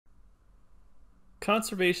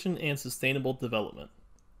Conservation and sustainable development.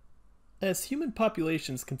 As human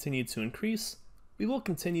populations continue to increase, we will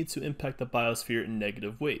continue to impact the biosphere in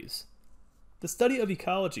negative ways. The study of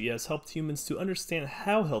ecology has helped humans to understand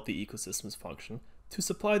how healthy ecosystems function to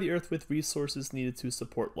supply the Earth with resources needed to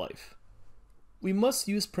support life. We must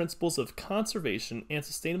use principles of conservation and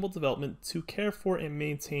sustainable development to care for and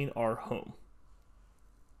maintain our home.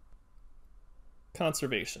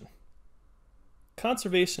 Conservation.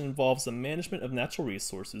 Conservation involves the management of natural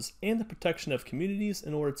resources and the protection of communities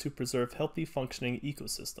in order to preserve healthy functioning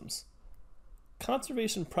ecosystems.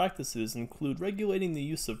 Conservation practices include regulating the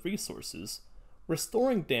use of resources,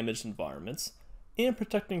 restoring damaged environments, and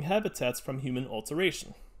protecting habitats from human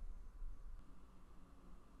alteration.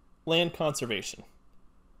 Land conservation.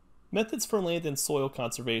 Methods for land and soil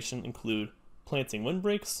conservation include planting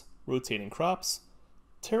windbreaks, rotating crops,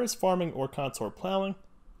 terrace farming or contour plowing,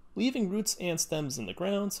 leaving roots and stems in the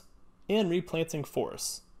ground, and replanting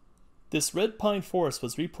forests. This red pine forest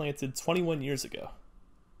was replanted 21 years ago.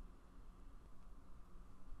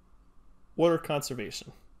 Water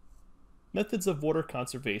conservation. Methods of water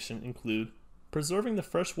conservation include preserving the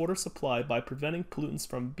freshwater supply by preventing pollutants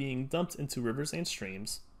from being dumped into rivers and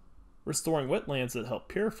streams, restoring wetlands that help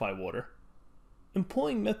purify water,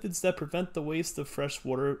 employing methods that prevent the waste of fresh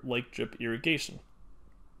water like drip irrigation,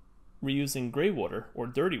 reusing gray water or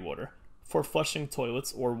dirty water for flushing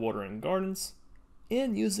toilets or watering gardens,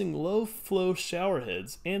 and using low-flow shower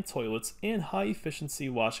heads and toilets and high-efficiency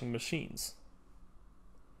washing machines.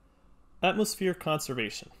 Atmosphere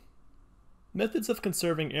conservation. Methods of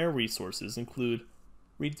conserving air resources include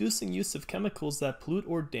reducing use of chemicals that pollute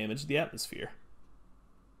or damage the atmosphere,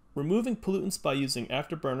 removing pollutants by using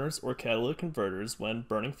afterburners or catalytic converters when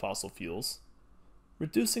burning fossil fuels,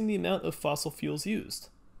 reducing the amount of fossil fuels used.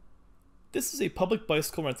 This is a public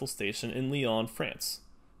bicycle rental station in Lyon, France.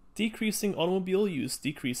 Decreasing automobile use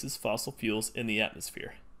decreases fossil fuels in the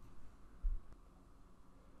atmosphere.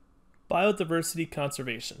 Biodiversity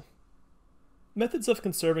conservation. Methods of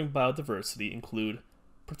conserving biodiversity include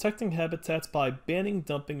protecting habitats by banning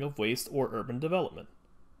dumping of waste or urban development,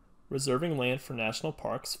 reserving land for national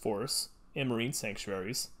parks, forests, and marine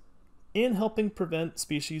sanctuaries, and helping prevent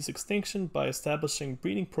species extinction by establishing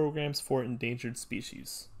breeding programs for endangered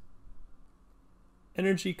species.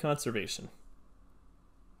 Energy conservation.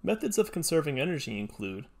 Methods of conserving energy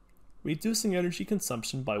include reducing energy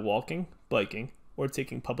consumption by walking, biking, or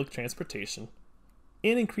taking public transportation,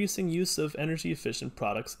 and increasing use of energy-efficient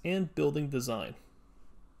products and building design.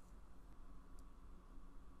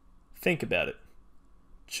 Think about it.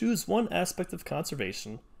 Choose one aspect of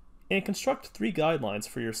conservation and construct 3 guidelines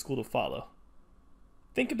for your school to follow.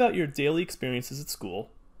 Think about your daily experiences at school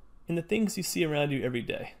and the things you see around you every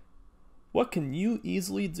day. What can you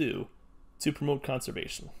easily do to promote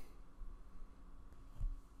conservation?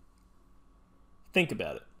 Think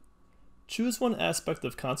about it. Choose one aspect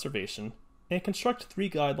of conservation and construct 3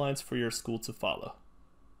 guidelines for your school to follow.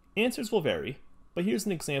 Answers will vary, but here's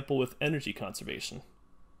an example with energy conservation.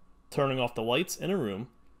 Turning off the lights in a room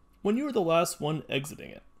when you are the last one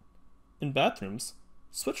exiting it. In bathrooms,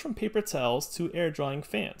 switch from paper towels to air drying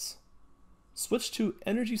fans. Switch to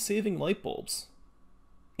energy-saving light bulbs.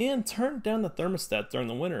 And turn down the thermostat during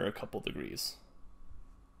the winter a couple degrees.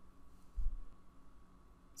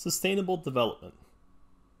 Sustainable development.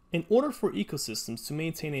 In order for ecosystems to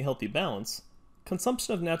maintain a healthy balance,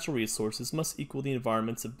 consumption of natural resources must equal the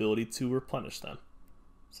environment's ability to replenish them.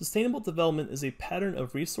 Sustainable development is a pattern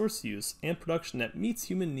of resource use and production that meets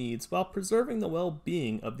human needs while preserving the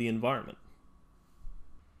well-being of the environment.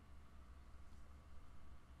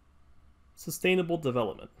 Sustainable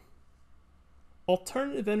development.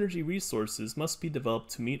 Alternative energy resources must be developed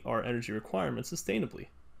to meet our energy requirements sustainably.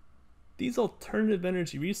 These alternative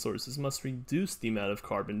energy resources must reduce the amount of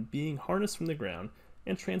carbon being harnessed from the ground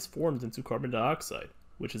and transformed into carbon dioxide,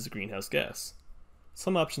 which is a greenhouse gas.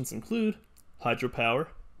 Some options include hydropower,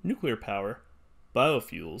 nuclear power,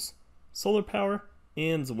 biofuels, solar power,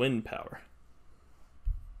 and wind power.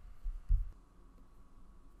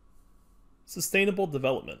 Sustainable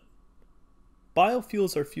development.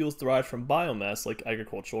 Biofuels are fuels derived from biomass like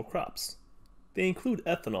agricultural crops. They include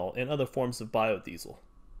ethanol and other forms of biodiesel.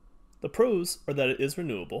 The pros are that it is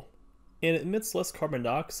renewable, and it emits less carbon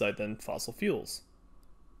dioxide than fossil fuels.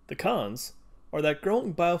 The cons are that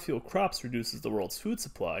growing biofuel crops reduces the world's food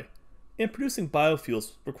supply, and producing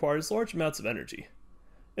biofuels requires large amounts of energy.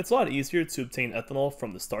 It's a lot easier to obtain ethanol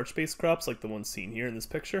from the starch-based crops like the ones seen here in this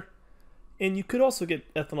picture, and you could also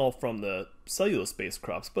get ethanol from the cellulose-based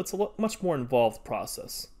crops, but it's a much more involved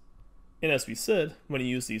process. And as we said, when you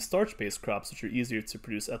use these starch-based crops, which are easier to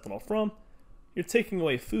produce ethanol from, you're taking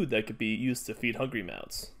away food that could be used to feed hungry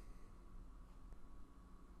mouths.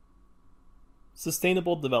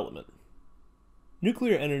 Sustainable development.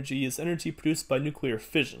 Nuclear energy is energy produced by nuclear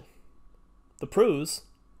fission. The pros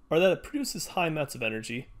are that it produces high amounts of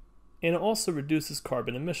energy, and it also reduces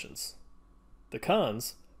carbon emissions. The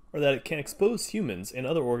cons are that it can expose humans and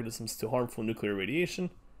other organisms to harmful nuclear radiation,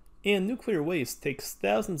 and nuclear waste takes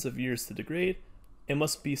thousands of years to degrade and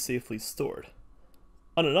must be safely stored.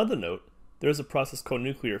 On another note, there is a process called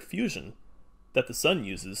nuclear fusion that the sun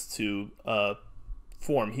uses to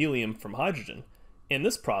form helium from hydrogen, and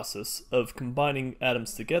this process of combining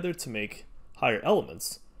atoms together to make higher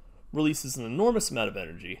elements releases an enormous amount of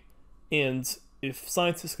energy, and if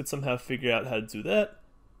scientists could somehow figure out how to do that,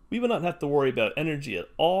 we would not have to worry about energy at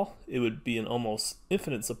all. It would be an almost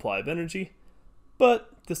infinite supply of energy, but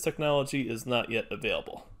this technology is not yet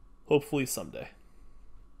available. Hopefully someday.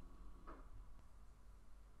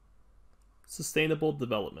 Sustainable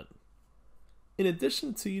development. In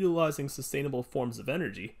addition to utilizing sustainable forms of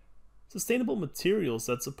energy, sustainable materials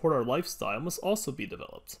that support our lifestyle must also be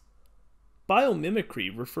developed.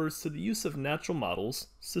 Biomimicry refers to the use of natural models,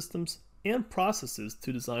 systems, and processes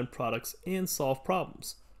to design products and solve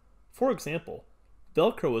problems. For example,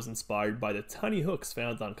 Velcro was inspired by the tiny hooks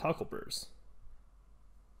found on cockleburrs.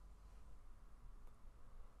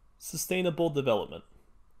 Sustainable development.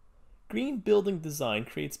 Green building design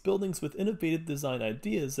creates buildings with innovative design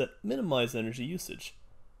ideas that minimize energy usage.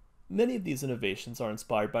 Many of these innovations are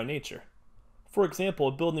inspired by nature. For example,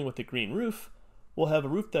 a building with a green roof will have a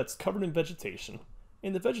roof that's covered in vegetation,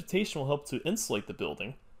 and the vegetation will help to insulate the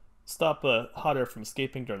building, stop hot air from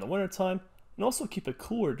escaping during the wintertime, and also keep it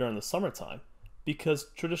cooler during the summertime, because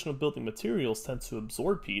traditional building materials tend to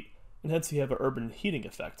absorb heat, and hence you have an urban heating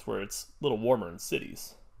effect where it's a little warmer in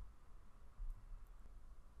cities.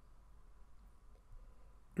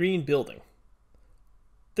 Green building.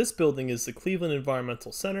 This building is the Cleveland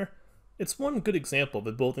Environmental Center. It's one good example of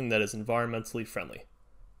a building that is environmentally friendly.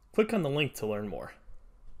 Click on the link to learn more.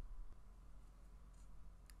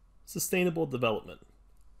 Sustainable development.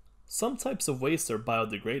 Some types of waste are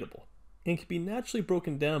biodegradable and can be naturally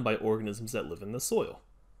broken down by organisms that live in the soil.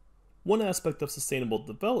 One aspect of sustainable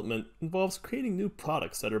development involves creating new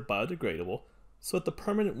products that are biodegradable so that the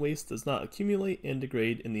permanent waste does not accumulate and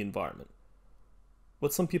degrade in the environment.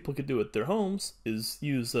 What some people could do at their homes is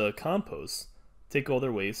use compost, take all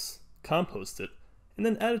their waste, compost it, and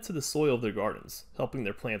then add it to the soil of their gardens, helping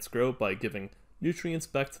their plants grow by giving nutrients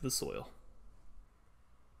back to the soil.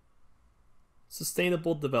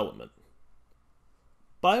 Sustainable development.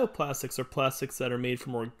 Bioplastics are plastics that are made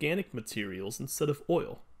from organic materials instead of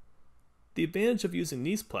oil. The advantage of using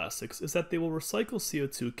these plastics is that they will recycle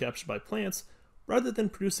CO2 captured by plants rather than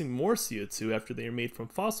producing more CO2 after they are made from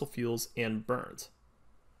fossil fuels and burned.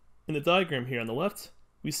 In the diagram here on the left,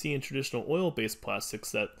 we see in traditional oil-based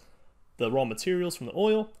plastics that the raw materials from the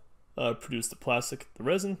oil produce the plastic, the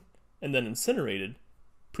resin, and then incinerated,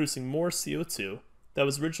 producing more CO2 that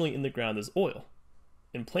was originally in the ground as oil.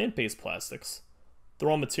 In plant-based plastics, the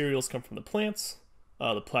raw materials come from the plants,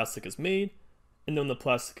 the plastic is made, and then when the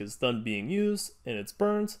plastic is done being used and it's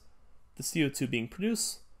burned, the CO2 being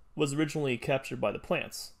produced was originally captured by the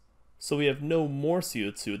plants. So we have no more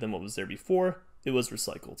CO2 than what was there before, it was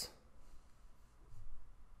recycled.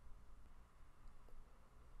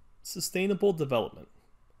 Sustainable development.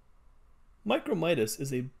 Micromidas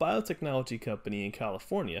is a biotechnology company in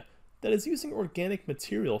California that is using organic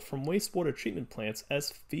material from wastewater treatment plants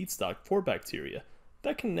as feedstock for bacteria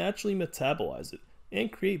that can naturally metabolize it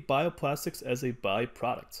and create bioplastics as a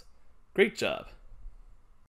byproduct. Great job!